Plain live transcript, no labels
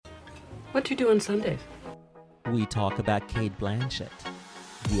What do you do on Sundays? We talk about Cate Blanchett,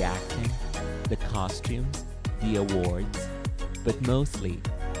 the acting, the costumes, the awards, but mostly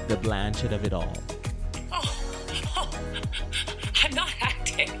the Blanchett of it all. Oh, I'm not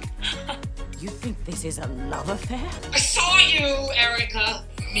acting. You think this is a love affair? I saw you, Erica.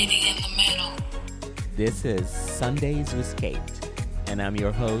 Meeting in the middle. This is Sundays with Cate, and I'm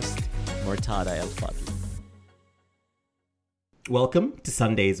your host, Murtada El Fadl. Welcome to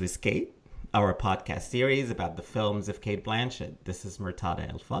Sundays with Cate, our podcast series about the films of Cate Blanchett. This is Murtada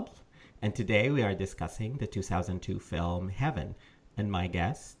El Fadl, and today we are discussing the 2002 film Heaven, and my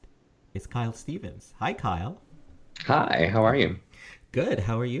guest is Kyle Stevens. Hi, Kyle. Hi, how are you? Good,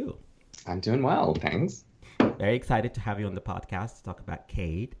 how are you? I'm doing well, thanks. Very excited to have you on the podcast to talk about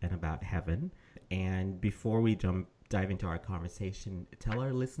Cate and about Heaven. And before we dive into our conversation, tell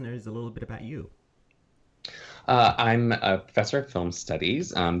our listeners a little bit about you. I'm a professor of film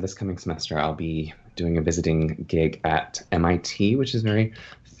studies. This coming semester, I'll be doing a visiting gig at MIT, which is very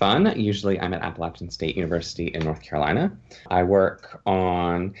fun. Usually I'm at Appalachian State University in North Carolina. I work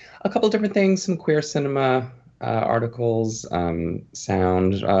on a couple of different things, some queer cinema articles,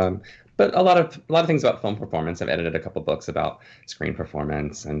 sound, but a lot of things about film performance. I've edited a couple books about screen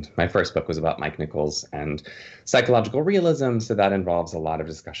performance, and my first book was about Mike Nichols and psychological realism, so that involves a lot of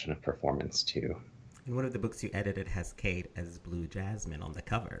discussion of performance too. And one of the books you edited has Cate as Blue Jasmine on the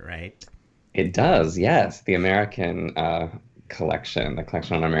cover, right? It does, yes. The American collection, the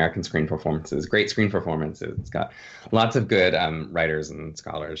collection on American screen performances, great screen performances. It's got lots of good writers and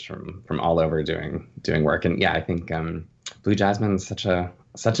scholars from all over doing work. And yeah, I think Blue Jasmine is such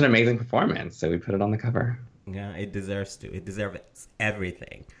an amazing performance, so we put it on the cover. Yeah, it deserves to. It deserves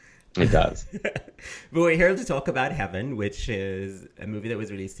everything. It does. But we're here to talk about Heaven, which is a movie that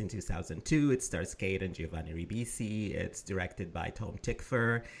was released in 2002. It stars Cate and Giovanni Ribisi. It's directed by Tom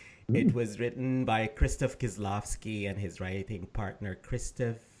Tykwer. It was written by Krzysztof Kieslowski and his writing partner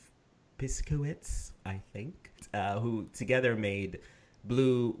Krzysztof Piskowitz, I think, who together made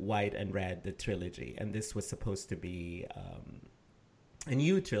Blue, White, and Red, the trilogy. And this was supposed to be a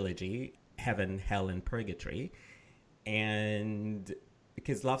new trilogy, Heaven, Hell, and Purgatory. And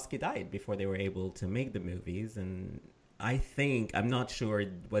Kieslowski died before they were able to make the movies. And I'm not sure,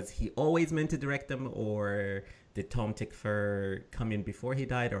 was he always meant to direct them, or did Tom Tykwer come in before he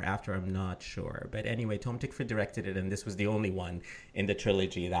died or after? I'm not sure. But anyway, Tom Tykwer directed it, and this was the only one in the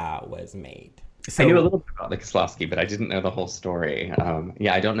trilogy that was made. So, I knew a little bit about Kieslowski, but I didn't know the whole story.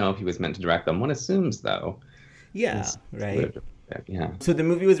 I don't know if he was meant to direct them. One assumes, though. Yeah, right. Yeah. So the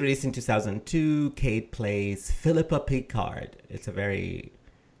movie was released in 2002. Cate plays Philippa Picard. It's a very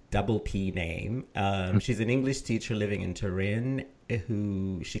double P name. She's an English teacher living in Turin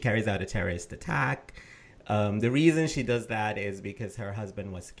she carries out a terrorist attack. The reason she does that is because her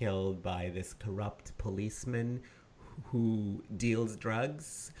husband was killed by this corrupt policeman who deals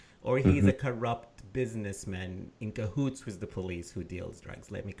drugs, or he's a corrupt businessman in cahoots with the police who deals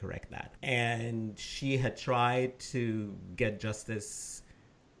drugs. Let me correct that. And she had tried to get justice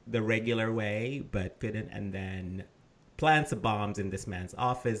the regular way, but couldn't, and then plants bombs in this man's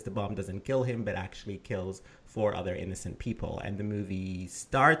office. The bomb doesn't kill him, but actually kills 4 other innocent people. And the movie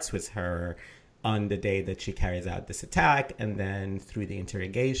starts with her on the day that she carries out this attack, and then through the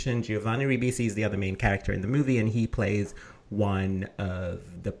interrogation. Giovanni Ribisi is the other main character in the movie, and he plays one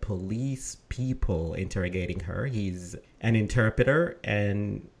of the police people interrogating her. He's an interpreter,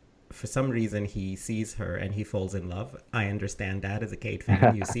 and for some reason he sees her and he falls in love. I understand that as a Cate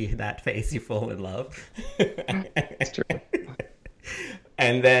fan. You see that face, you fall in love. It's true.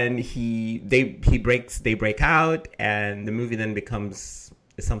 And then they break out, and the movie then becomes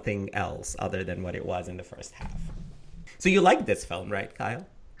something else other than what it was in the first half. So you like this film, right, Kyle?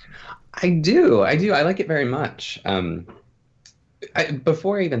 I do. I like it very much.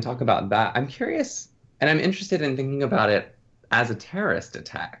 Before I even talk about that, I'm curious, and I'm interested in thinking about it as a terrorist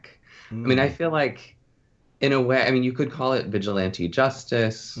attack. I mean, I feel like, in a way, you could call it vigilante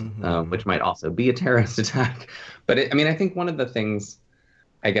justice, which might also be a terrorist attack. But I think one of the things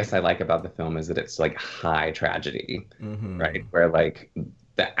I guess I like about the film is that it's like high tragedy, right? Where like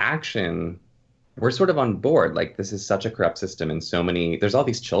the action, we're sort of on board. Like, this is such a corrupt system, and there's all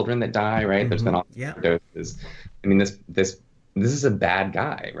these children that die, right? There's been all these doses. This is a bad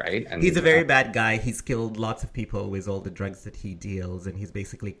guy, right? And he's a very bad guy. He's killed lots of people with all the drugs that he deals, and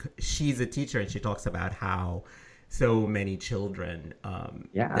she's a teacher, and she talks about how so many children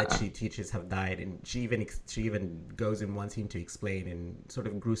that she teaches have died, and she even goes in one scene to explain in sort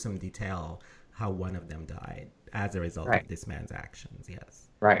of gruesome detail how one of them died as a result of this man's actions. Yes.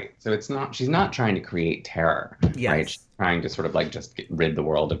 Right. So she's not trying to create terror, right? She's Yes. trying to sort of like just rid the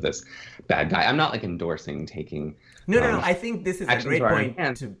world of this bad guy. I'm not like endorsing taking No, no, no. I think this is a action to great our own point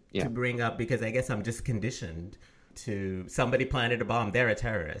hands. to Yeah. bring up because I guess I'm just conditioned to somebody planted a bomb, they're a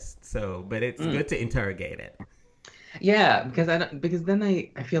terrorist. So, but it's good to interrogate it. Yeah, because then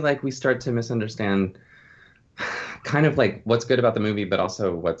I feel like we start to misunderstand kind of like what's good about the movie, but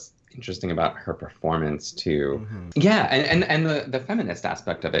also what's interesting about her performance too. Yeah, and the feminist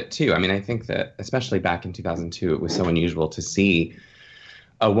aspect of it too. I mean, I think that especially back in 2002, it was so unusual to see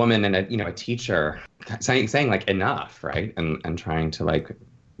a woman and a teacher saying like enough, right? And trying to like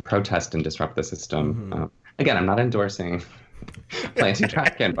protest and disrupt the system. Again, I'm not endorsing planting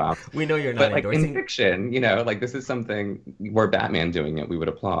trash can bombs. We know you're not But like in endorsing. fiction, like this is something were Batman doing it, we would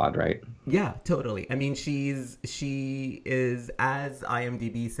applaud, right? Yeah, totally. I mean, she is, as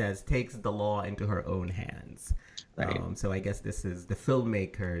IMDb says, takes the law into her own hands. Right. So I guess this is the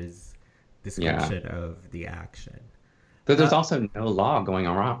filmmaker's description of the action. But there's also no law going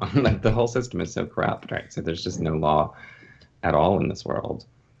around. Like the whole system is so corrupt, right? So there's just no law at all in this world.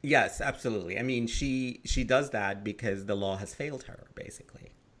 Yes, absolutely. I mean, she does that because the law has failed her,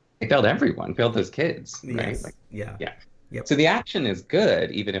 basically. It failed everyone, failed those kids, right? Yes. Like, Yeah. yeah. Yep. So the action is good,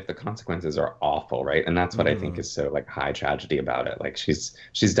 even if the consequences are awful, right? And that's what I think is so like high tragedy about it. Like she's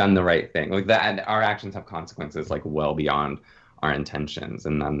done the right thing, like that. And our actions have consequences like well beyond our intentions,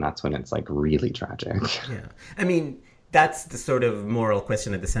 and then that's when it's like really tragic. Yeah. I mean, that's the sort of moral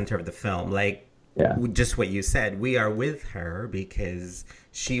question at the center of the film. Like, Yeah. just what you said, we are with her because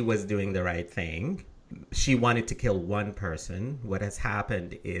she was doing the right thing. She wanted to kill one person. What has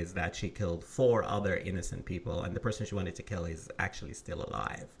happened is that she killed 4 other innocent people, and the person she wanted to kill is actually still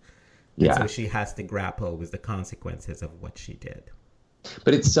alive. Yeah. And so she has to grapple with the consequences of what she did.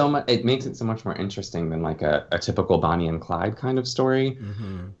 But it makes it so much more interesting than like a typical Bonnie and Clyde kind of story,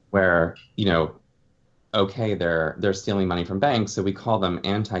 where okay, they're stealing money from banks, so we call them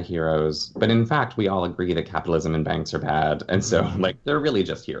anti-heroes. But in fact, we all agree that capitalism and banks are bad. And so, like, they're really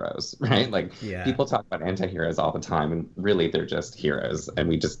just heroes, right? Like, people talk about anti-heroes all the time, and really they're just heroes. And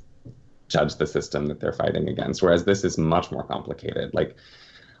we just judge the system that they're fighting against. Whereas this is much more complicated. Like,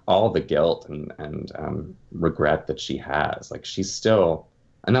 all the guilt and regret that she has, like, she's still...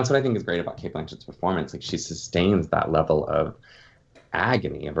 And that's what I think is great about Cate Blanchett's performance. Like, she sustains that level of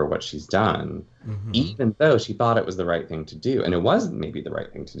agony over what she's done, even though she thought it was the right thing to do. And it was maybe the right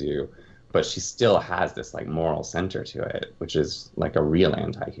thing to do, but she still has this like moral center to it, which is like a real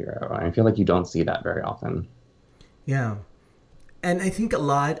anti-hero. And I feel like you don't see that very often. Yeah. And I think a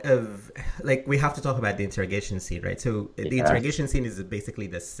lot of, like, we have to talk about the interrogation scene, right? So the interrogation scene is basically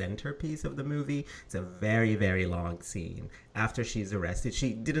the centerpiece of the movie. It's a very, very long scene. After she's arrested,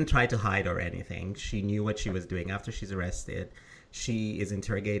 she didn't try to hide or anything. She knew what she was doing. After she's arrested, she is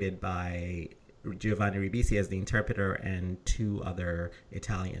interrogated by Giovanni Ribisi as the interpreter and 2 other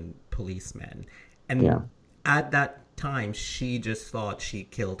Italian policemen. And at that time, she just thought she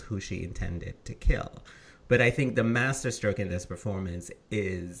killed who she intended to kill. But I think the masterstroke in this performance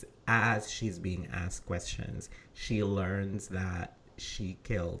is, as she's being asked questions, she learns that she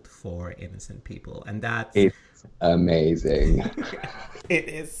killed 4 innocent people. And that's... It's amazing. It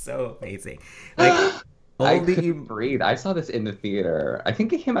is so amazing. Like... I couldn't breathe. I saw this in the theater. I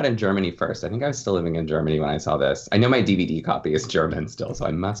think it came out in Germany first. I think I was still living in Germany when I saw this. I know my DVD copy is German still, so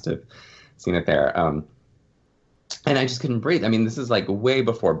I must have seen it there. And I just couldn't breathe. I mean, this is like way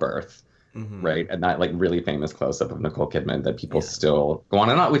before Birth, right? And that like really famous close-up of Nicole Kidman that people still go on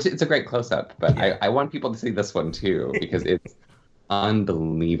and on, which it's a great close-up. But I want people to see this one too, because it's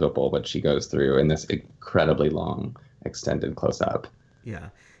unbelievable what she goes through in this incredibly long, extended close-up. Yeah.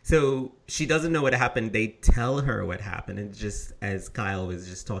 So she doesn't know what happened. They tell her what happened. And just as Kyle was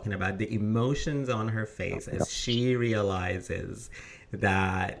just talking about, the emotions on her face as she realizes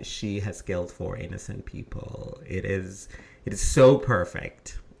that she has killed 4 innocent people. It is so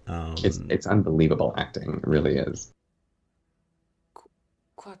perfect. It's unbelievable acting. It really is.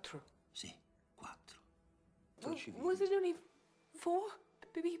 Quattro. Sì, 4. Was it only 4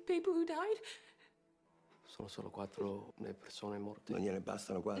 people who died? Sono solo 4 le persone morte. Non gliene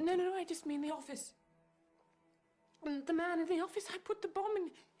bastano 4? No, I just mean the office. The man in the office, I put the bomb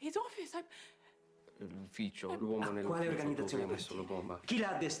in his office. L'ufficio, l'uomo Quale nell'ufficio organizzazione dove ha messo la bomba. Chi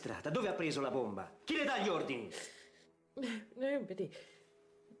l'ha addestrata? Dove ha preso la bomba? Chi le dà gli ordini? Nobody.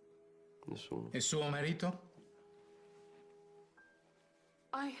 Nessuno. E suo marito?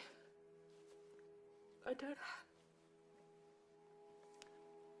 I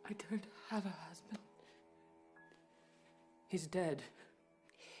don't have a husband. He's dead.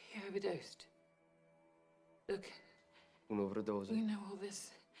 He overdosed. Look, Un'overdose. we know all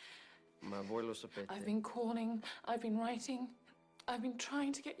this. Ma voi lo sapete. I've been calling, I've been writing, I've been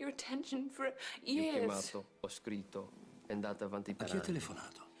trying to get your attention for Ho years. chiamato, ho scritto, è andata avanti A per chi ha anni.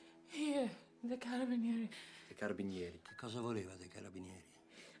 telefonato? Here, the carabinieri. I carabinieri. Che cosa voleva dei carabinieri?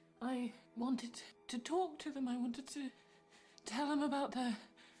 I wanted to talk to them. I wanted to tell them about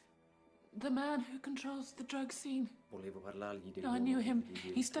the man who controls the drug scene. Volevo parlargli I knew him.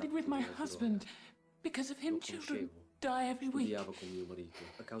 He studied with my husband. Because of him, children die every week. Studiavo con mio marito.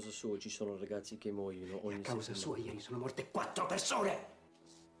 A causa sua ci sono ragazzi che muoiono ogni A causa sua settimana. ieri sono morte 4 persone!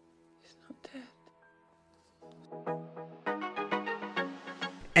 He's not dead.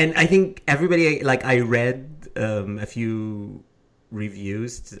 And I think everybody, like, I read a few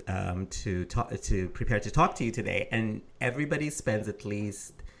reviews to prepare to talk to you today, and everybody spends at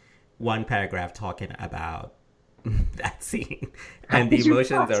least one paragraph talking about that scene and the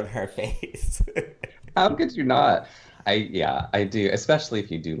emotions of her face. How could you not? I do, especially if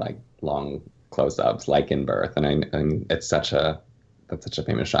you do like long close-ups, like in Birth, and it's such a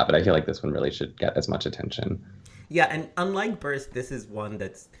famous shot. But I feel like this one really should get as much attention. Yeah, and unlike Birth, this is one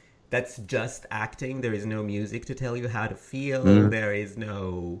that's just acting. There is no music to tell you how to feel. There is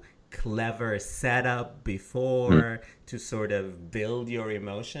no clever setup before to sort of build your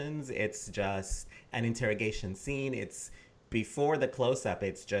emotions. It's just an interrogation scene. It's before the close-up,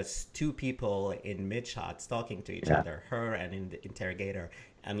 it's just two people in mid-shots talking to each other, her and the interrogator,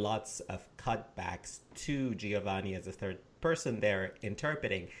 and lots of cutbacks to Giovanni as a third person there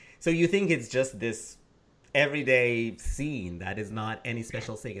interpreting. So you think it's just this everyday scene that is not any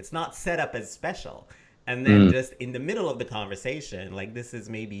special thing. It's not set up as special. And then just in the middle of the conversation, like this is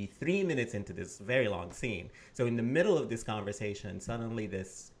maybe 3 minutes into this very long scene. So in the middle of this conversation, suddenly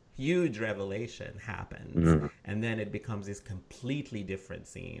this huge revelation happens. And then it becomes this completely different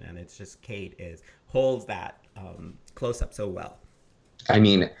scene. And it's just Cate holds that close up so well. I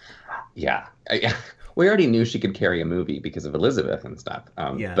mean, yeah. We already knew she could carry a movie because of Elizabeth and stuff.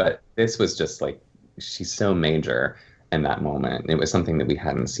 But this was just like, she's so major in that moment. It was something that we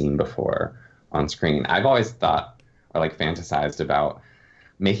hadn't seen before on screen. I've always thought or like fantasized about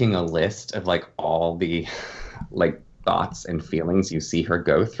making a list of like all the like thoughts and feelings you see her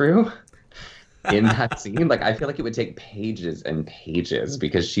go through in that scene. Like I feel like it would take pages and pages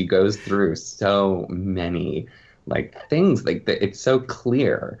because she goes through so many like things. Like it's so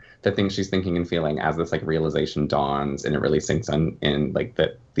clear the things she's thinking and feeling as this like realization dawns, and it really sinks in like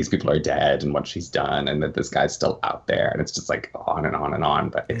that these people are dead and what she's done and that this guy's still out there, and it's just like on and on and on.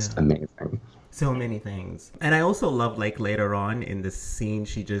 But it's amazing. So many things. And I also love like later on in the scene,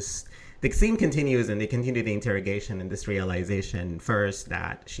 the scene continues and they continue the interrogation and this realization first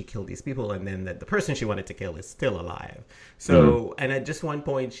that she killed these people and then that the person she wanted to kill is still alive. So, and at just one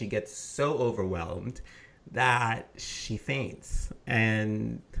point she gets so overwhelmed that she faints.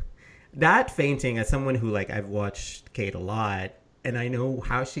 And that fainting, as someone who like, I've watched Cate a lot and I know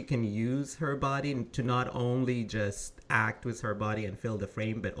how she can use her body to not only just act with her body and fill the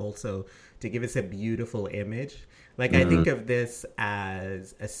frame, but also to give us a beautiful image. Like, I think of this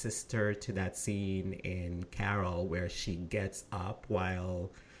as a sister to that scene in Carol where she gets up while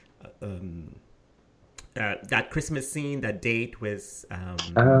that Christmas scene, that date with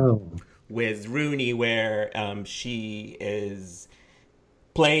Rooney, where she is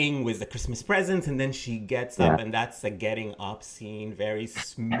playing with the Christmas presents and then she gets up and that's a getting up scene, very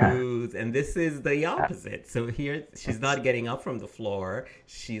smooth. And this is the opposite. So here she's not getting up from the floor,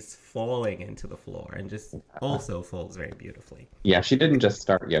 she's falling into the floor and just also falls very beautifully. Yeah, she didn't just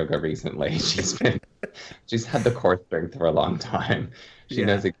start yoga recently. She's had the core strength for a long time. She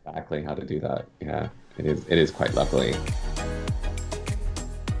knows exactly how to do that. Yeah, it is quite lovely.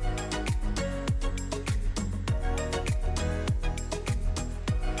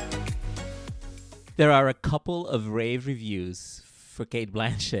 There are a couple of rave reviews for Cate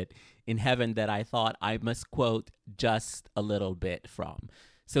Blanchett in Heaven that I thought I must quote just a little bit from.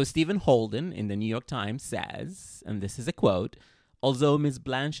 So Stephen Holden in the New York Times says, and this is a quote, "Although Miss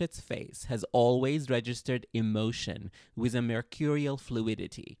Blanchett's face has always registered emotion with a mercurial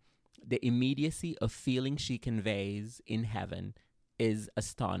fluidity, the immediacy of feeling she conveys in Heaven is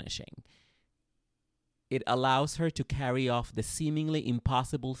astonishing. It allows her to carry off the seemingly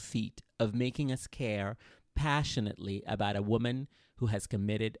impossible feat of making us care passionately about a woman who has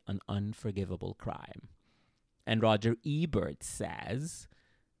committed an unforgivable crime." And Roger Ebert says,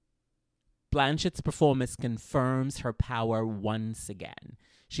 "Blanchett's performance confirms her power once again.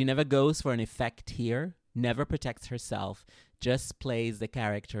 She never goes for an effect here, never protects herself, just plays the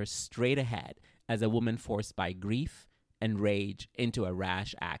character straight ahead as a woman forced by grief and rage into a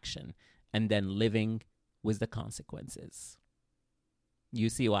rash action, and then living with the consequences." You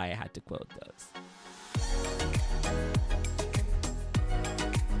see why I had to quote those.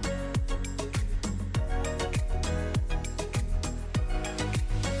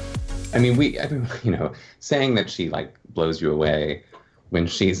 I mean, saying that she like blows you away when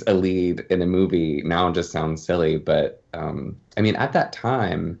she's a lead in a movie now just sounds silly. But I mean, at that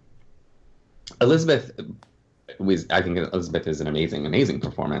time, I think Elizabeth is an amazing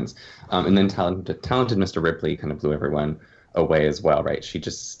performance. And then talented Mr. Ripley kind of blew everyone away as well, right? She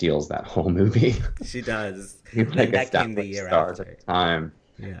just steals that whole movie. She does. He's like that came the year after. At the time.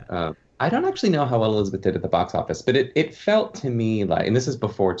 Yeah. I don't actually know how well Elizabeth did at the box office, but it felt to me like, and this is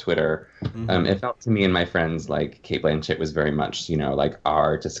before Twitter, it felt to me and my friends like Cate Blanchett was very much, like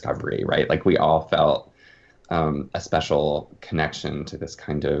our discovery, right? Like we all felt a special connection to this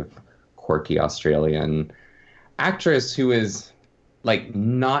kind of quirky Australian actress who is like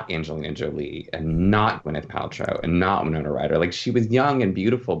not Angelina Jolie and not Gwyneth Paltrow and not Winona Ryder. Like she was young and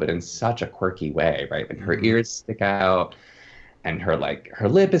beautiful, but in such a quirky way, right? Like her ears stick out. And her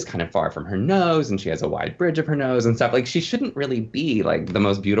lip is kind of far from her nose, and she has a wide bridge of her nose and stuff. Like she shouldn't really be like the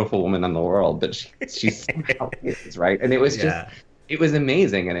most beautiful woman in the world, but she somehow is, right? And it was it was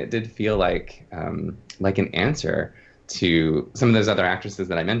amazing, and it did feel like an answer to some of those other actresses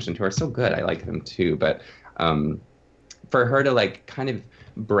that I mentioned who are so good. I like them too, but for her to like kind of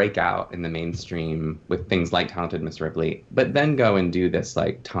break out in the mainstream with things like Talented Mr. Ripley, but then go and do this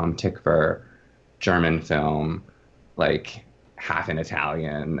like Tom Tykwer German film, like half in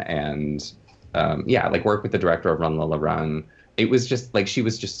Italian, and like work with the director of Run Lola Run. It was just like she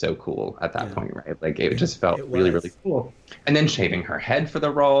was just so cool at that point, right? Like it just felt really cool. And then shaving her head for the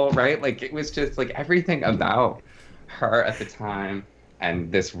role, right? Like it was just like everything about her at the time,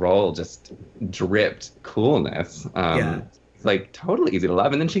 and this role just dripped coolness. It's like totally easy to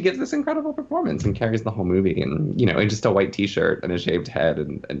love, and then she gives this incredible performance and carries the whole movie, and in just a white t-shirt and a shaved head,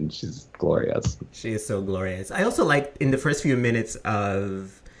 and she's glorious. She is so glorious. I also liked in the first few minutes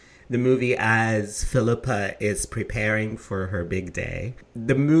of the movie as Philippa is preparing for her big day,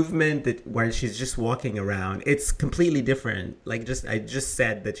 the movement where she's just walking around, it's completely different. Like I just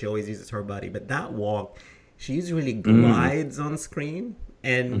said that she always uses her body, but that walk, she usually glides on screen,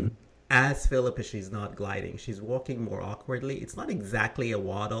 and as Philippa, she's not gliding. She's walking more awkwardly. It's not exactly a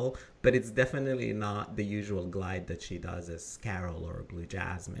waddle, but it's definitely not the usual glide that she does as Carol or Blue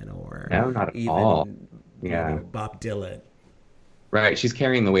Jasmine or not at all. Bob Dylan. Right. She's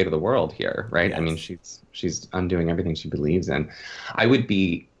carrying the weight of the world here, right? Yes. I mean, she's undoing everything she believes in. I would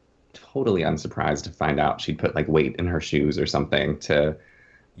be totally unsurprised to find out she'd put like weight in her shoes or something to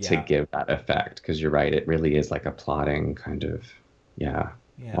give that effect. Because you're right. It really is like a plodding kind of,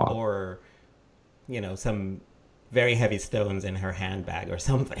 walk. Or, some very heavy stones in her handbag or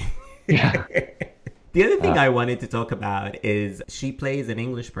something. Yeah. The other thing I wanted to talk about is she plays an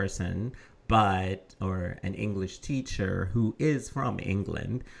English person, or an English teacher who is from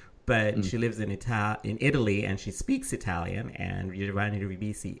England, but she lives in Italy, and she speaks Italian, and Giovanni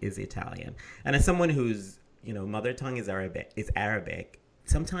Ribisi is Italian. And as someone whose, mother tongue is Arabic,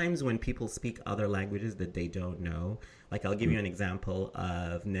 sometimes when people speak other languages that they don't know, like I'll give you an example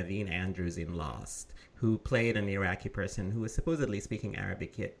of Naveen Andrews in Lost, who played an Iraqi person who was supposedly speaking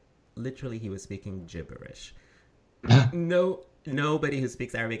Arabic, yet literally he was speaking gibberish. Nobody who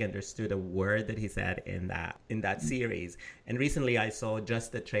speaks Arabic understood a word that he said in that series. And recently I saw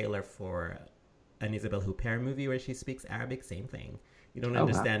just the trailer for an Isabelle Huppert movie where she speaks Arabic, same thing. You don't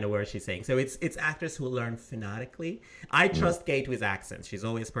understand a word she's saying. So it's actors who learn phonetically. I trust Cate with accents. She's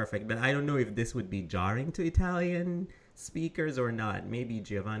always perfect. But I don't know if this would be jarring to Italian speakers or not. Maybe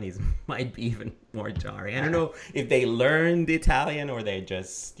Giovanni's might be even more jarring. I don't know if they learned Italian or they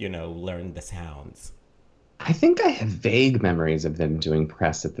just, learned the sounds. I think I have vague memories of them doing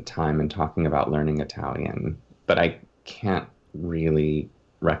press at the time and talking about learning Italian. But I can't really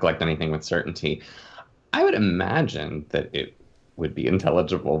recollect anything with certainty. I would imagine that it would be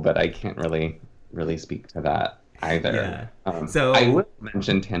intelligible, but I can't really speak to that either. Yeah. So I would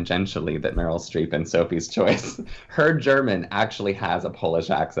mention tangentially that Meryl Streep in Sophie's Choice, her German actually has a Polish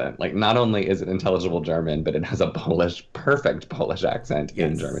accent. Like not only is it intelligible German, but it has a perfect Polish accent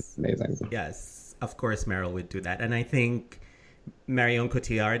in German. It's amazing. Yes, of course Meryl would do that. And I think Marion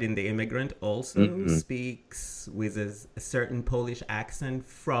Cotillard in The Immigrant also speaks with a certain Polish accent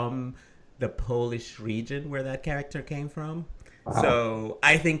from the Polish region where that character came from. Wow. So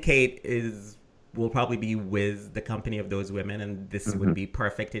I think Cate will probably be with the company of those women, and this would be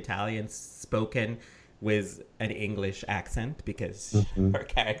perfect Italian spoken with an English accent because her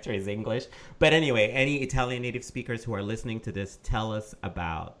character is English. But anyway, any Italian native speakers who are listening to this, tell us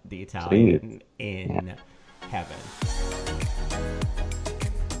about the Italian in heaven.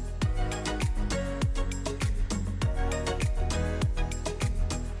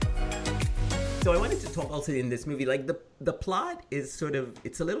 So I wanted to talk also in this movie, like the plot is sort of,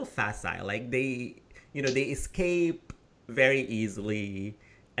 it's a little facile. Like they escape very easily,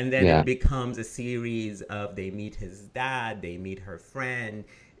 and then it becomes a series of, they meet his dad, they meet her friend.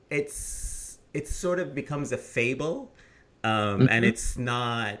 It sort of becomes a fable, and it's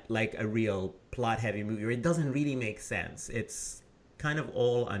not like a real plot-heavy movie, or it doesn't really make sense. It's kind of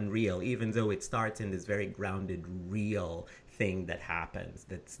all unreal, even though it starts in this very grounded, real thing that happens,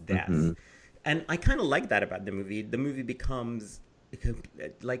 that's death. And I kind of like that about the movie. The movie becomes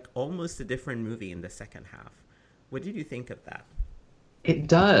like almost a different movie in the second half. What did you think of that? It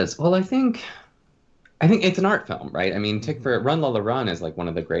does. Well, I think it's an art film, right? I mean, take for Run Lola Run is like one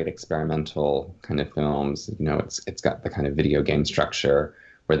of the great experimental kind of films. You know, it's got the kind of video game structure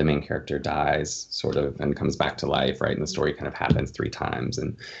where the main character dies sort of and comes back to life, right? And the story kind of happens 3 times,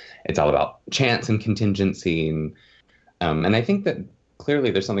 and it's all about chance and contingency. And I think that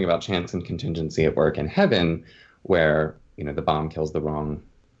clearly there's something about chance and contingency at work in Heaven, where, you know, the bomb kills the wrong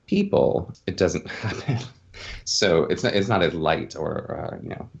people. It doesn't happen. So it's not as light or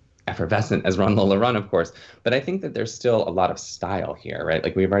effervescent as Run Lola Run, of course. But I think that there's still a lot of style here, right?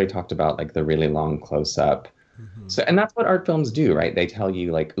 Like we've already talked about, like the really long close up. So, and that's what art films do, right? They tell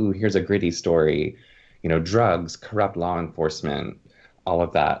you like, ooh, here's a gritty story, you know, drugs, corrupt law enforcement, all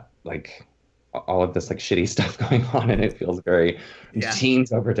of that, like all of this like shitty stuff going on, and it feels very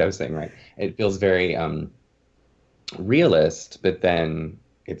teens overdosing, right? It feels very realist, but then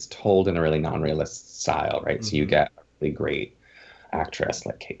it's told in a really non-realist style, right? So you get a really great actress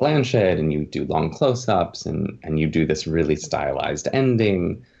like Cate Blanchett, and you do long close-ups, and you do this really stylized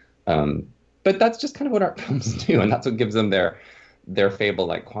ending. But that's just kind of what art films do, and that's what gives them their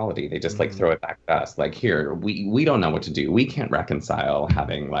fable-like quality. They just like throw it back at us. Like, here, we don't know what to do. We can't reconcile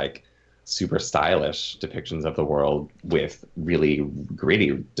having like super stylish depictions of the world with really gritty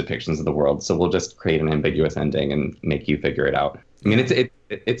depictions of the world. So we'll just create an ambiguous ending and make you figure it out. I mean,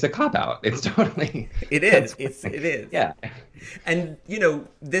 it's a cop-out. It's totally... It is. It is. Yeah. And, you know,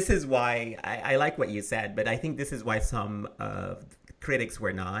 this is why I like what you said, but I think this is why some critics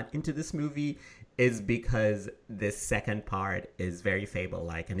were not into this movie, is because this second part is very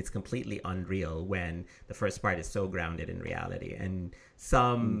fable-like, and it's completely unreal when the first part is so grounded in reality. And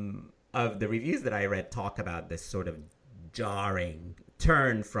some of the reviews that I read talk about this sort of jarring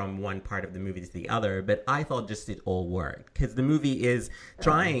turn from one part of the movie to the other, but I thought just it all worked, because the movie is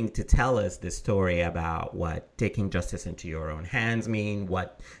trying to tell us this story about what taking justice into your own hands mean,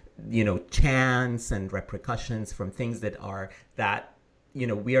 what, you know, chance and repercussions from things that you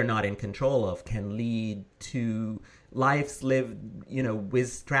know, we are not in control of can lead to lives lived, you know,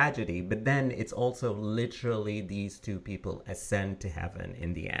 with tragedy. But then it's also literally these 2 people ascend to heaven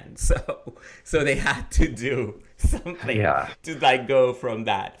in the end. So they had to do something to like go from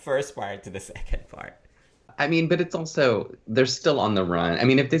that first part to the second part. I mean, but it's also, they're still on the run. I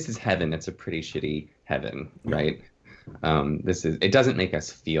mean, if this is heaven, it's a pretty shitty heaven, right? It doesn't make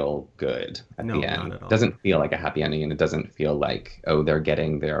us feel good at the end. Not at all. It doesn't feel like a happy ending, and it doesn't feel like, oh, they're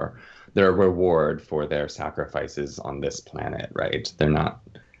getting their reward for their sacrifices on this planet, right? They're not.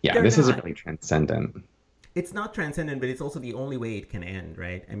 Yeah, this isn't really transcendent. It's not transcendent, but it's also the only way it can end,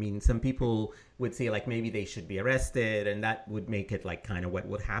 right? I mean, some people would say like maybe they should be arrested, and that would make it like kind of what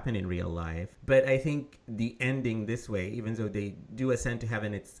would happen in real life. But I think the ending this way, even though they do ascend to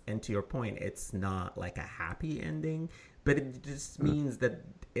heaven, and to your point, it's not like a happy ending, but it just means that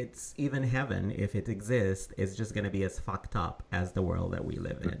it's even heaven, if it exists, is just going to be as fucked up as the world that we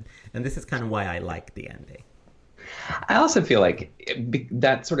live in. And this is kind of why I like the ending. I also feel like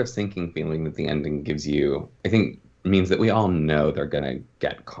that sort of sinking feeling that the ending gives you, I think, means that we all know they're going to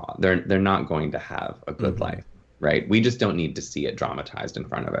get caught. They're not going to have a good life, right? We just don't need to see it dramatized in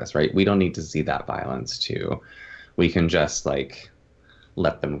front of us, right? We don't need to see that violence too. We can just like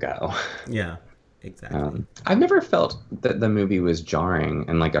let them go. Yeah, exactly. I've never felt that the movie was jarring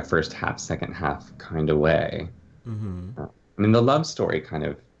in like a first half, second half kind of way. I mean, the love story kind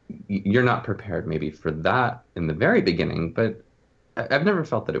of, you're not prepared maybe for that in the very beginning, but I've never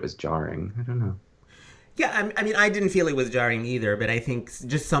felt that it was jarring. I don't know. Yeah, I mean, I didn't feel it was jarring either, but I think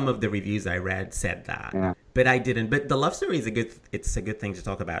just some of the reviews I read said that. Yeah. But I didn't. But the love story is a good thing to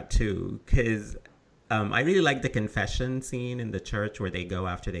talk about too, because I really like the confession scene in the church where they go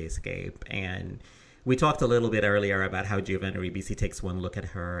after they escape. And we talked a little bit earlier about how Giovanna Ribisi takes one look at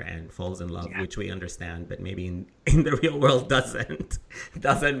her and falls in love, which we understand, but maybe in the real world doesn't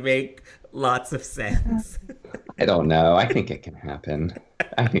make lots of sense. I don't know. I think it can happen.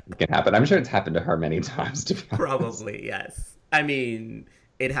 I'm sure it's happened to her many times, to be honest. Probably, yes. I mean,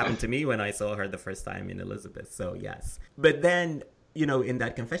 it happened to me when I saw her the first time in Elizabeth, so yes. But then in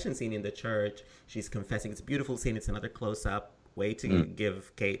that confession scene in the church, she's confessing. It's a beautiful scene. It's another close-up. Way to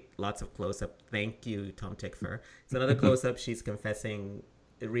give Cate lots of close-up. Thank you, Tom Tickfer. It's another close-up. She's confessing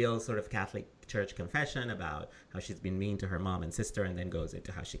a real sort of Catholic Church confession about how she's been mean to her mom and sister, and then goes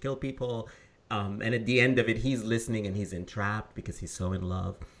into how she killed people. And at the end of it, he's listening and he's entrapped because he's so in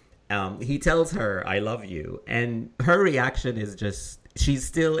love. He tells her, "I love you," and her reaction is just, she's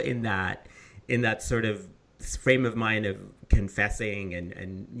still in that sort of frame of mind of confessing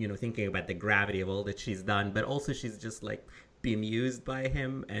and thinking about the gravity of all that she's done, but also she's just like bemused by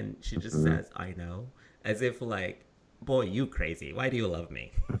him, and she just says, "I know," as if like, "Boy, you crazy, why do you love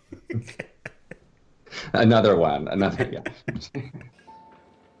me?" Another yeah.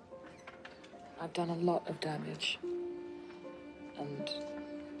 I've done a lot of damage and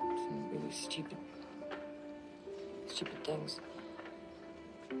some really stupid things.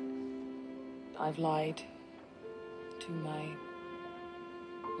 I've lied to my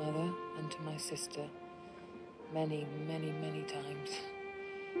mother and to my sister many, many, many times.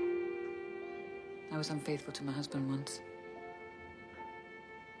 I was unfaithful to my husband once.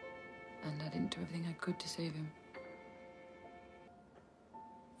 And I didn't do everything I could to save him.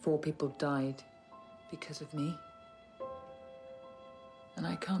 4 people died because of me. And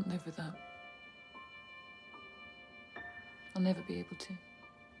I can't live with that. I'll never be able to.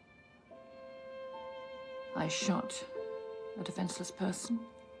 I shot a defenseless person,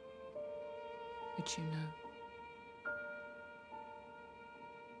 which you know.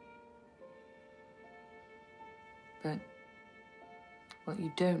 But what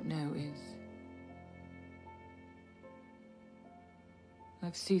you don't know is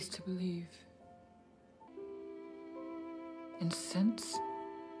I've ceased to believe in sense,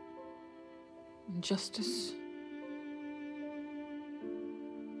 in justice,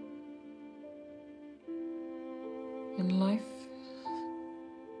 in life.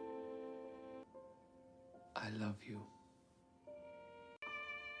 I love you.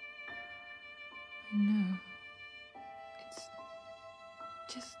 I know. It's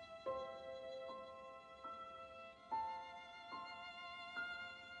just...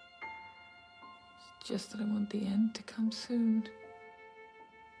 It's just that I want the end to come soon.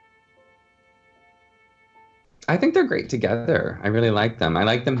 I think they're great together. I really like them. I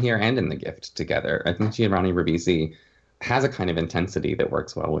like them here and in The Gift together. I think Giovanni Ribisi has a kind of intensity that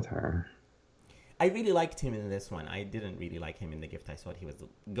works well with her. I really liked him in this one. I didn't really like him in The Gift. I thought he was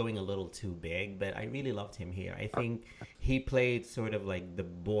going a little too big, but I really loved him here. I think he played sort of like the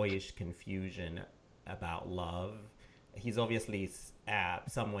boyish confusion about love. He's obviously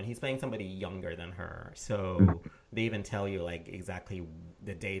he's playing somebody younger than her. So they even tell you like exactly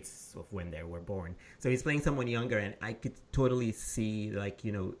the dates of when they were born. So he's playing someone younger, and I could totally see like,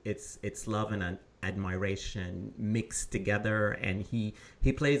 it's love and admiration mixed together, and he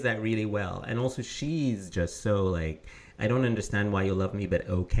plays that really well. And also she's just so like, I don't understand why you love me, but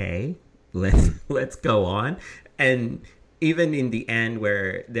okay, let's go on. And even in the end,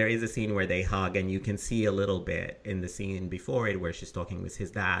 where there is a scene where they hug, and you can see a little bit in the scene before it where she's talking with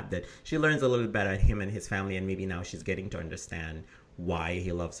his dad, that she learns a little bit about him and his family, and maybe now she's getting to understand why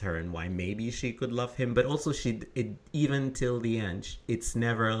he loves her and why maybe she could love him. But also even till the end, it's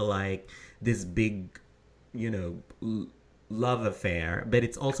never like this big, love affair, but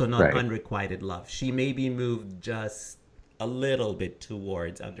it's also not unrequited love. She maybe moved just a little bit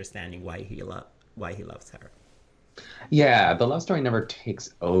towards understanding why he loves her. Yeah, the love story never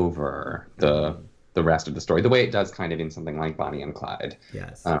takes over the rest of the story, the way it does kind of in something like Bonnie and Clyde.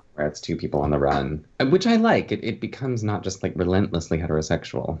 Yes. Where it's 2 people on the run, which I like. It becomes not just like relentlessly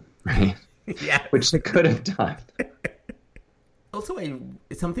heterosexual, right? Yeah. Which it could have done. Also,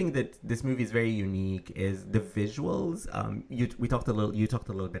 something that this movie is very unique is the visuals. You talked a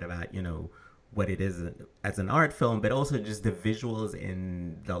little bit about, what it is as an art film, but also just the visuals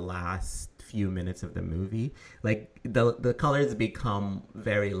in the last few minutes of the movie. Like the colors become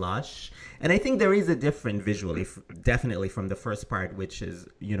very lush, and I think there is a different visually, definitely from the first part, which is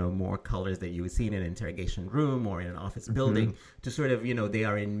more colors that you would see in an interrogation room or in an office building, to sort of they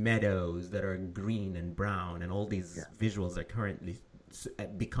are in meadows that are green and brown, and all these visuals are currently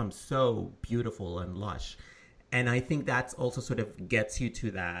become so beautiful and lush. And I think that's also sort of gets you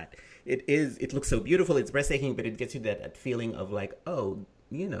to that. It looks so beautiful, it's breathtaking, but it gets you that feeling of like, oh,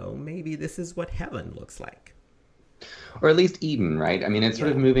 maybe this is what heaven looks like. Or at least Eden, right? I mean, it's sort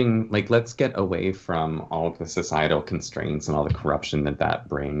of moving, like, let's get away from all of the societal constraints and all the corruption that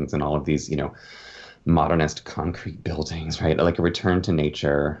brings, and all of these, modernist concrete buildings, right? Like a return to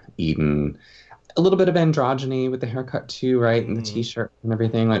nature, Eden. a little bit of androgyny with the haircut too, right? And the t-shirt and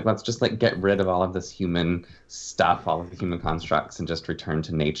everything. Like, let's just like get rid of all of this human stuff, all of the human constructs, and just return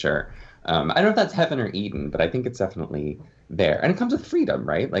to nature. I don't know if that's heaven or Eden, but I think it's definitely there. And it comes with freedom,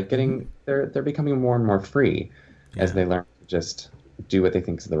 right? Like they're becoming more and more free as they learn to just do what they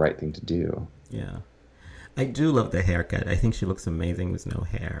think is the right thing to do. Yeah. I do love the haircut. I think she looks amazing with no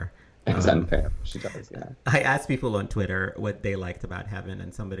hair. It's unfair. She does, yeah. I asked people on Twitter what they liked about Heaven,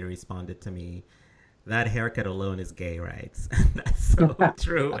 and somebody responded to me, that haircut alone is gay rights. That's so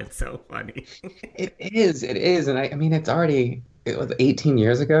true and so funny. It is. And I mean, it was 18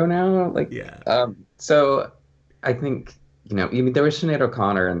 years ago now. Like, yeah. So I think, I mean, there was Sinead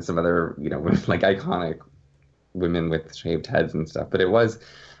O'Connor and some other, like iconic women with shaved heads and stuff, but it was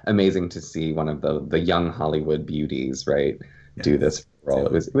amazing to see one of the young Hollywood beauties, right, do this role.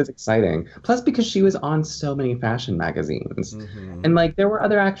 It was exciting. Plus, because she was on so many fashion magazines, and like there were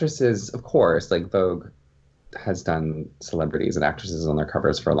other actresses, of course, like Vogue has done celebrities and actresses on their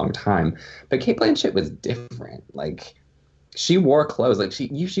covers for a long time, but Cate Blanchett was different. Like she wore clothes, like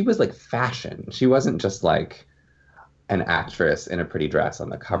she was like fashion. She wasn't just like an actress in a pretty dress on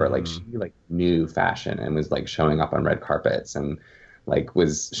the cover. Like she like knew fashion and was like showing up on red carpets and like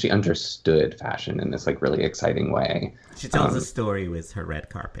she understood fashion in this like really exciting way. She tells a story with her red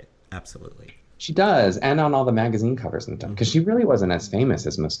carpet. Absolutely. She does, and on all the magazine covers and stuff, because she really wasn't as famous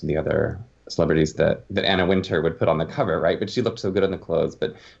as most of the other celebrities that Anna Wintour would put on the cover, right? But she looked so good in the clothes,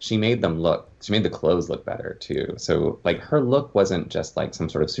 but she made the clothes look better too. So like her look wasn't just like some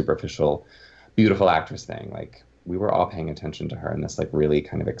sort of superficial, beautiful actress thing. Like we were all paying attention to her in this like really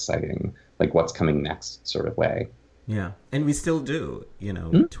kind of exciting, like what's coming next sort of way. Yeah, and we still do,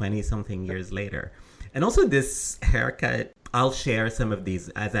 20-something years later. And also this haircut, I'll share some of these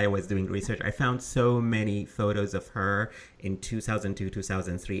as I was doing research. I found so many photos of her in 2002,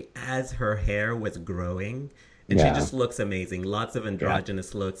 2003 as her hair was growing. And she just looks amazing. Lots of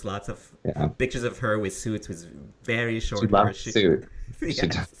androgynous looks, lots of pictures of her with suits with very short hair. Suit.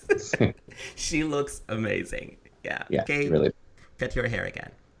 Yes. She looks amazing. Yeah. Okay, really. Cut your hair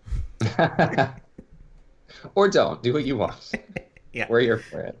again. Or don't. Do what you want. Yeah. We're here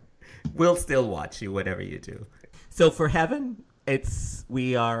for it. We'll still watch you, whatever you do. So for Heaven,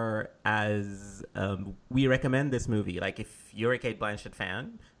 we recommend this movie. Like if you're a Cate Blanchett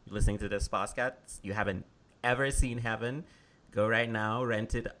fan, listening to this podcast, you haven't ever seen Heaven, go right now,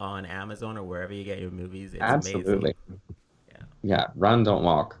 rent it on Amazon or wherever you get your movies. It's Absolutely. amazing. Yeah. Run, don't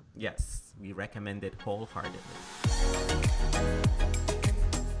walk. Yes. We recommend it wholeheartedly.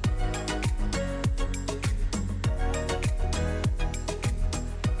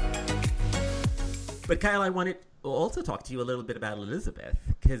 But Kyle, I wanted to also talk to you a little bit about Elizabeth,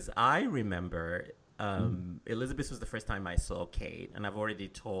 because I remember Elizabeth was the first time I saw Cate, and I've already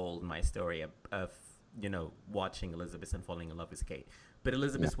told my story of watching Elizabeth and falling in love with Cate. But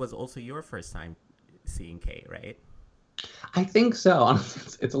Elizabeth was also your first time seeing Cate, right? I think so.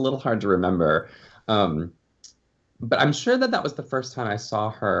 Honestly, it's a little hard to remember. But I'm sure that was the first time I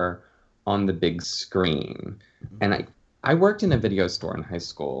saw her on the big screen. And I worked in a video store in high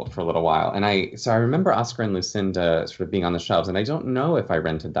school for a little while. And so I remember Oscar and Lucinda sort of being on the shelves. And I don't know if I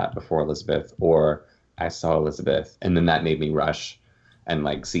rented that before Elizabeth or I saw Elizabeth. And then that made me rush and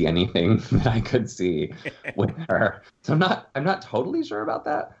like see anything that I could see with her. So I'm not totally sure about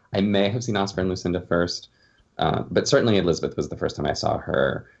that. I may have seen Oscar and Lucinda first. But certainly Elizabeth was the first time I saw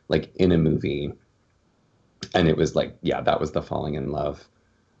her like in a movie. And it was like, that was the falling in love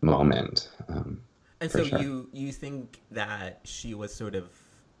moment. And so you think that she was sort of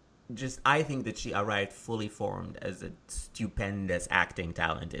I think that she arrived fully formed as a stupendous acting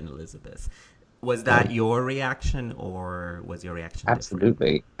talent in Elizabeth. Was that your reaction, or was your reaction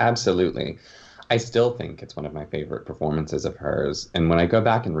different? Absolutely. I still think it's one of my favorite performances of hers. And when I go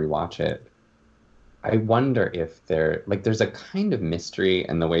back and rewatch it, I wonder if there's a kind of mystery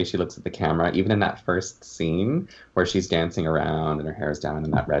in the way she looks at the camera, even in that first scene where she's dancing around and her hair's down in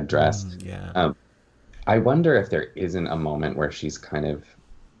that red dress. I wonder if there isn't a moment where she's kind of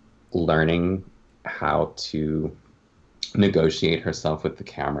learning how to negotiate herself with the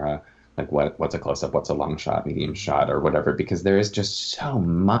camera, like what's a close-up, what's a long shot, medium shot, or whatever, because there is just so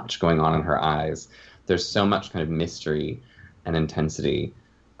much going on in her eyes. There's so much kind of mystery and intensity.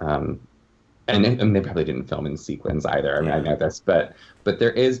 And they probably didn't film in sequence either. I mean, I know this, but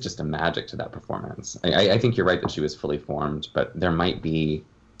there is just a magic to that performance. I think you're right that she was fully formed, but there might be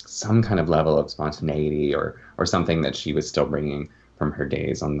some kind of level of spontaneity or something that she was still bringing from her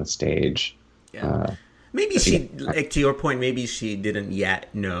days on the stage. Maybe she, like to your point, maybe she didn't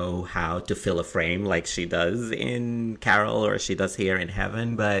yet know how to fill a frame like she does in Carol or she does here in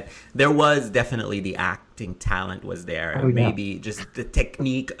Heaven, but there was definitely the acting talent was there. Oh, yeah. Maybe just the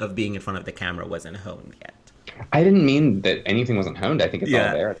technique of being in front of the camera wasn't honed yet. I didn't mean that anything wasn't honed. I think it's all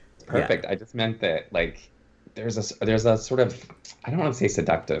there. It's perfect. Yeah. I just meant that, like, there's a sort of, I don't want to say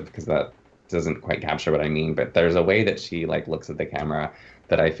seductive because that doesn't quite capture what I mean, but there's a way that she, like, looks at the camera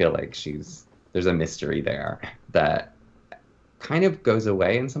that I feel like there's a mystery there that kind of goes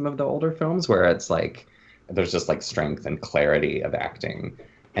away in some of the older films where it's like there's just like strength and clarity of acting.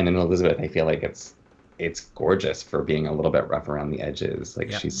 And in Elizabeth, I feel like it's gorgeous for being a little bit rough around the edges.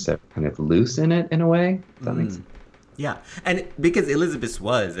 Like she's so kind of loose in it in a way. Does that make sense? Yeah. And because Elizabeth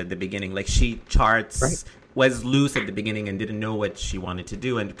was at the beginning, like she charts was loose at the beginning and didn't know what she wanted to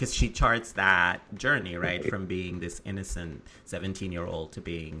do. And because she charts that journey, right? From being this innocent 17-year-old to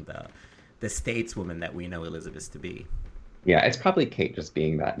being the stateswoman that we know Elizabeth to be. Yeah, it's probably Cate just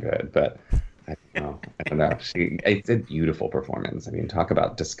being that good, but I don't know. It's a beautiful performance. I mean, talk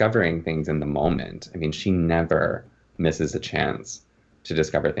about discovering things in the moment. I mean, she never misses a chance to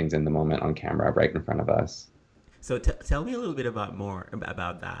discover things in the moment on camera right in front of us. So tell me a little bit more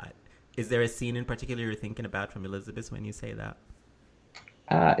about that. Is there a scene in particular you're thinking about from Elizabeth when you say that?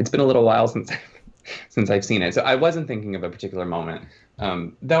 It's been a little while since I've seen it, so I wasn't thinking of a particular moment.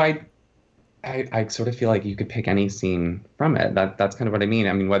 Though I sort of feel like you could pick any scene from it. That's kind of what I mean.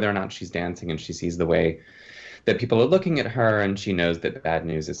 I mean, whether or not she's dancing and she sees the way that people are looking at her and she knows that bad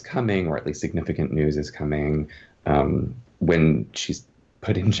news is coming, or at least significant news is coming, when she's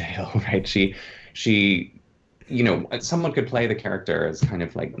put in jail, right? She, you know, someone could play the character as kind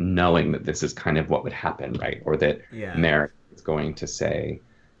of like knowing that this is kind of what would happen, right? Or that Mary is going to say,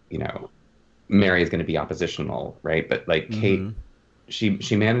 you know, Mary is going to be oppositional, right? But like Cate,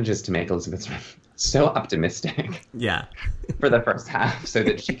 she manages to make Elizabeth so optimistic for the first half so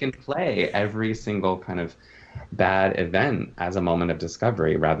that she can play every single kind of bad event as a moment of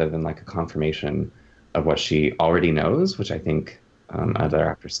discovery rather than like a confirmation of what she already knows, which I think other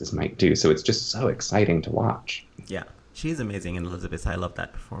actresses might do. So it's just so exciting to watch. Yeah, she's amazing in Elizabeth. I love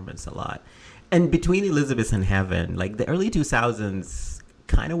that performance a lot. And between Elizabeth and Heaven, like the early 2000s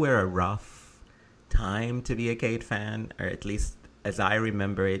kind of were a rough time to be a Cate fan, or at least as I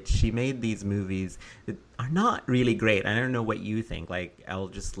remember it. She made these movies that are not really great. I don't know what you think. Like, I'll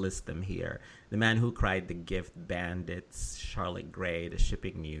just list them here. The Man Who Cried, The Gift, Bandits, Charlotte Gray, The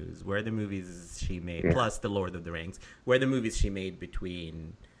Shipping News were the movies she made, plus The Lord of the Rings, were the movies she made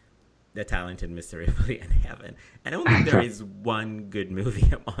between The Talented Mr. Ripley and Heaven. I don't think there is one good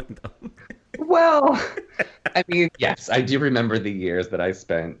movie among them. Well, I mean, yes, I do remember the years that I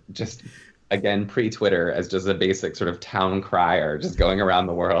spent just, again, pre-Twitter, as just a basic sort of town crier, just going around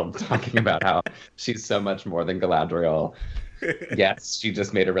the world talking about how she's so much more than Galadriel. Yes, she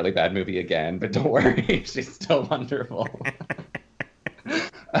just made a really bad movie again, but don't worry, she's still wonderful.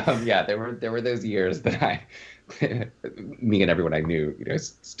 There were those years that me and everyone I knew, you know,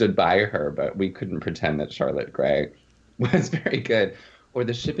 stood by her, but we couldn't pretend that Charlotte Gray was very good. Or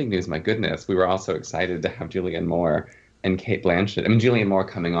The Shipping News, my goodness, we were all so excited to have Julianne Moore and Cate Blanchett. I mean, Julianne Moore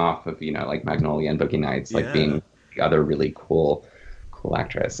coming off of, you know, like Magnolia and Boogie Nights, like being the other really cool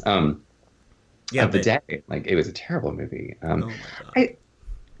actress. Of the day, like it was a terrible movie. I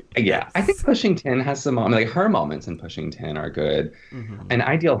think Pushing 10 has some, like her moments in Pushing 10 are good. And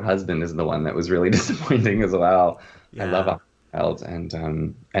Ideal Husband is the one that was really disappointing as well. I love Child, and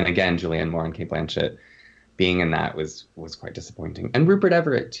again, Julianne Moore and Cate Blanchett being in that was quite disappointing. And Rupert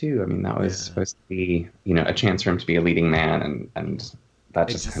Everett too. I mean, that was supposed to be, you know, a chance for him to be a leading man, and that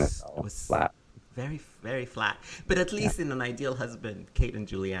just kind of fell flat. Very, very flat. But at least in An Ideal Husband, Cate and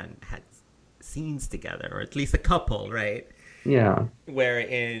Julianne had scenes together, or at least a couple, right? Yeah. Where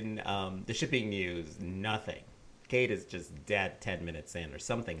in The Shipping News, nothing. Cate is just dead 10 minutes in or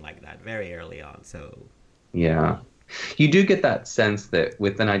something like that, very early on. So yeah, you do get that sense that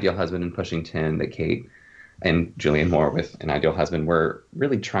with An Ideal Husband and Pushing 10, that Cate and Julianne Moore with An Ideal Husband were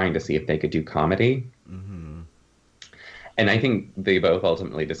really trying to see if they could do comedy. And I think they both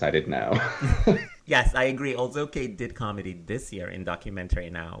ultimately decided no. Yes, I agree. Also, Cate did comedy this year in Documentary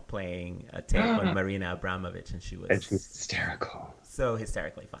Now, playing a take on Marina Abramovich, and she was hysterical. So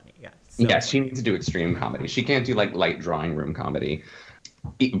hysterically funny, yeah. Yes, she needs to do extreme comedy. She can't do like light drawing room comedy.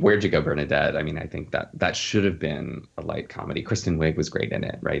 Where'd You Go, Bernadette? I mean, I think that should have been a light comedy. Kristen Wiig was great in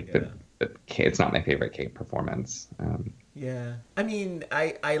it, right? Yeah. But it's not my favorite Cate performance. I mean,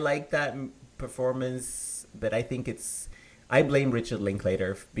 I like that performance, but I think it's I blame Richard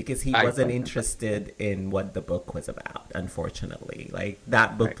Linklater because he wasn't interested in what the book was about, unfortunately. Like,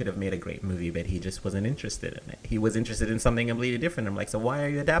 that book could have made a great movie, but he just wasn't interested in it. He was interested in something completely different. I'm like, so why are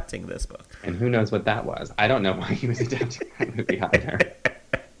you adapting this book? And who knows what that was? I don't know why he was adapting that movie either.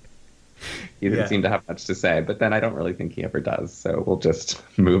 He didn't seem to have much to say, but then I don't really think he ever does. So we'll just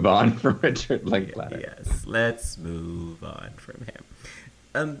move on from Richard Linklater. Yes, let's move on from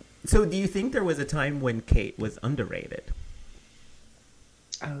him. So do you think there was a time when Cate was underrated?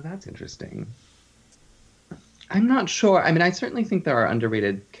 Oh, that's interesting. I'm not sure. I mean, I certainly think there are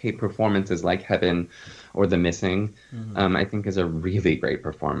underrated Cate performances like Heaven or The Missing, I think is a really great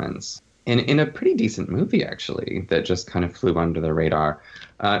performance. In a pretty decent movie, actually, that just kind of flew under the radar.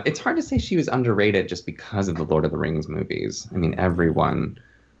 It's hard to say she was underrated just because of the Lord of the Rings movies. I mean, everyone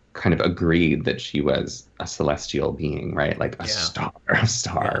kind of agreed that she was a celestial being, right? Like a star,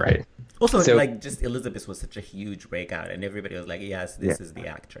 right? Also, like, just Elizabeth was such a huge breakout, and everybody was like, yes, this is the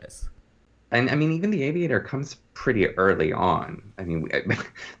actress. And I mean, even The Aviator comes pretty early on. I mean,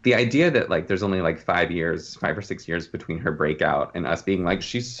 the idea that like there's only like 5 or 6 years between her breakout and us being like,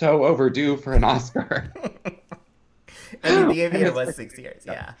 she's so overdue for an Oscar. I mean, The Aviator was 6 years,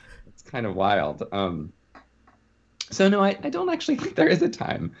 yeah. It's kind of wild. So no, I don't actually think there is a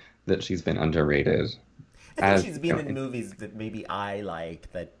time that she's been underrated. I think she's been in movies that maybe I like,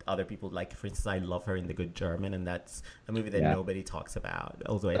 that other people like. For instance, I love her in The Good German, and that's a movie that nobody talks about.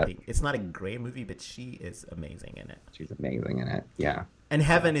 Although I think it's not a great movie, but she is amazing in it. She's amazing in it, yeah. And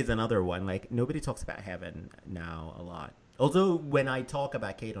Heaven is another one. Like, nobody talks about Heaven now a lot. Although when I talk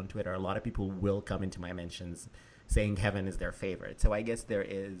about Cate on Twitter, a lot of people will come into my mentions saying Heaven is their favorite. So I guess there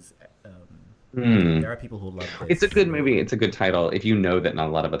is... There are people who love this. It's a good movie. It's a good title. If you know that not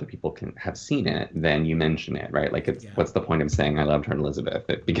a lot of other people have seen it, then you mention it, right? Like, what's the point of saying I loved her in Elizabeth?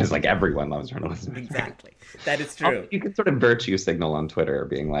 Because, like, everyone loves her in Elizabeth. Exactly. That is true. You can sort of virtue signal on Twitter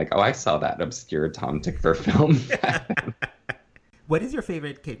being like, oh, I saw that obscure Tom Tykwer film. What is your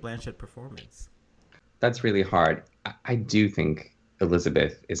favorite Cate Blanchett performance? That's really hard. I do think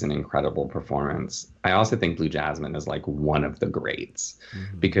Elizabeth is an incredible performance. I also think Blue Jasmine is, like, one of the greats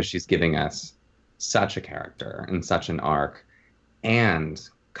because she's giving us such a character and such an arc, and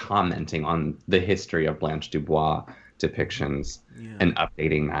commenting on the history of Blanche Dubois depictions and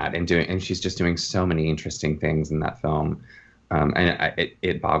updating that, and she's just doing so many interesting things in that film. And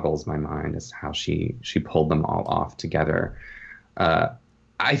it boggles my mind as how she pulled them all off together.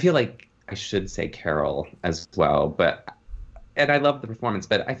 I feel like I should say Carol as well, and I love the performance,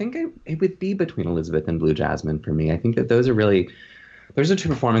 but I think it would be between Elizabeth and Blue Jasmine for me. I think that those are two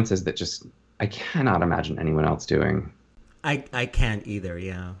performances that just I cannot imagine anyone else doing. I can't either,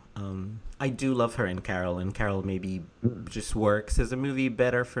 yeah. I do love her in Carol, and Carol maybe just works as a movie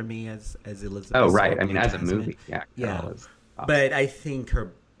better for me as Elizabeth. Oh, right. I mean, as a movie, Carol is awesome. But I think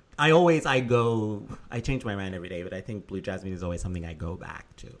I change my mind every day, but I think Blue Jasmine is always something I go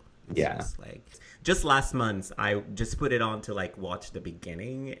back to. It's just last month, I just put it on to like watch the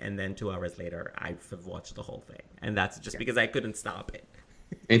beginning, and then 2 hours later, I've watched the whole thing. And that's just because I couldn't stop it.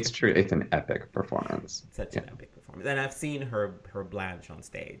 It's true. It's an epic performance. Such an epic performance. And I've seen her Blanche on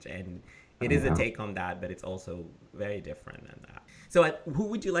stage, and it is a take on that, but it's also very different than that. So who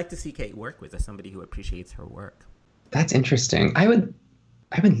would you like to see Cate work with as somebody who appreciates her work? That's interesting. I would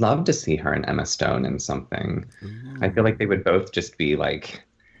love to see her and Emma Stone in something. Ooh. I feel like they would both just be like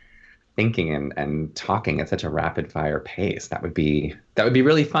thinking and talking at such a rapid fire pace. That would be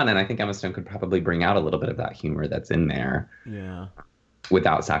really fun. And I think Emma Stone could probably bring out a little bit of that humor that's in there. Yeah.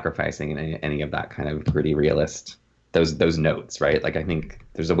 Without sacrificing any of that kind of gritty realist, those notes, right? Like, I think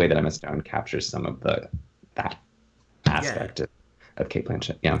there's a way that Emma Stone captures some of that aspect of Cate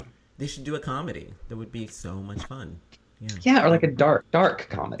Blanchett. Yeah. They should do a comedy. That would be so much fun. Yeah, or like a dark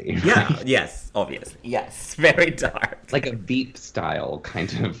comedy. Yeah, yes, obviously. Yes, very dark. Like a Veep style,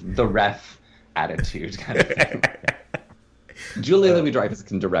 kind of the ref attitude kind of thing. Julia Louis-Dreyfus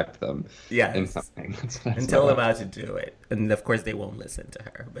can direct them in something. And tell them how to do it. And of course they won't listen to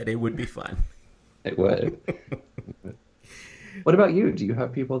her, but it would be fun. It would. What about you? Do you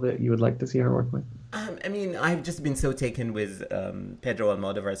have people that you would like to see her work with? I mean, I've just been so taken with Pedro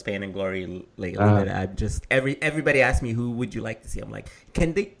Almodovar's Pain and Glory lately that I've just everybody asks me who would you like to see. I'm like,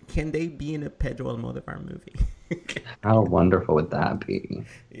 can they be in a Pedro Almodovar movie? How wonderful would that be?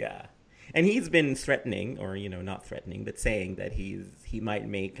 Yeah. And he's been threatening, or not threatening, but saying that he might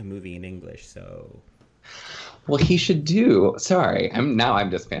make a movie in English. So, well, he should do. Sorry, I'm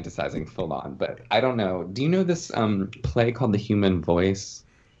just fantasizing full on, but I don't know. Do you know this play called The Human Voice?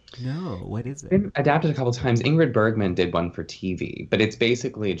 No, what is it? Been adapted a couple times. Ingrid Bergman did one for TV, but it's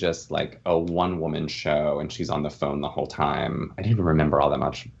basically just like a one-woman show, and she's on the phone the whole time. I didn't remember all that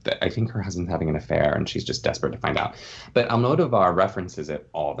much. I think her husband's having an affair, and she's just desperate to find out. But Almodovar references it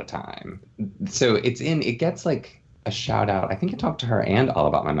all the time, so it gets like a shout out. I think I talked to her and All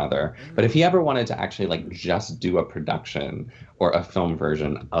About My Mother. But if he ever wanted to actually like just do a production or a film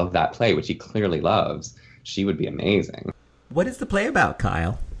version of that play, which he clearly loves, she would be amazing. What is the play about,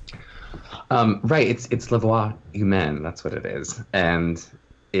 Kyle? Right, it's La Voix Humaine. That's what it is, and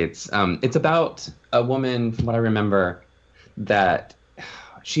it's about a woman, from what I remember, that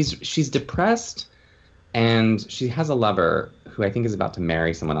she's depressed, and she has a lover who I think is about to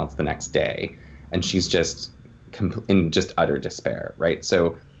marry someone else the next day, and she's just in just utter despair. Right,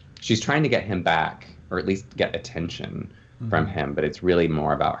 so she's trying to get him back, or at least get attention from him, but it's really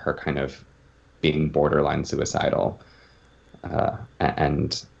more about her kind of being borderline suicidal,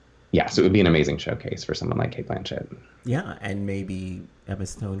 and. Yeah, so it would be an amazing showcase for someone like Cate Blanchett. Yeah, and maybe Emma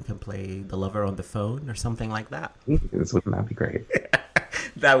Stone can play the lover on the phone or something like that. Wouldn't that be great?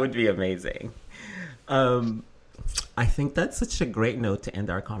 That would be amazing. I think that's such a great note to end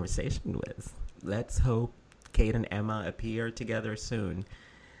our conversation with. Let's hope Cate and Emma appear together soon.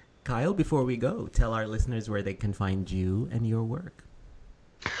 Kyle, before we go, tell our listeners where they can find you and your work.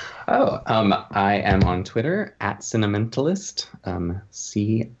 I am on Twitter at Cinementalist,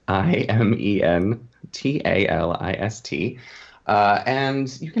 Cimentalist.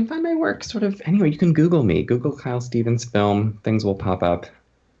 And you can find my work sort of anywhere. You can Google me. Google Kyle Stevens film. Things will pop up.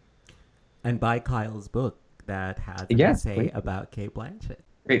 And buy Kyle's book that has an essay about Cate Blanchett.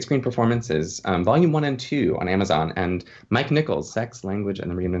 Great Screen Performances, Volume 1 and 2 on Amazon. And Mike Nichols, Sex, Language, and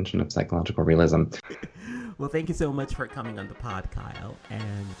the Reinvention of Psychological Realism. Well, thank you so much for coming on the pod, Kyle.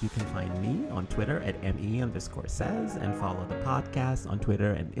 And you can find me on Twitter at ME_says and follow the podcast on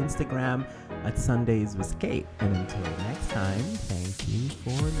Twitter and Instagram at Sundays with Cate. And until next time, thank you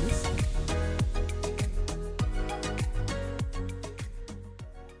for listening.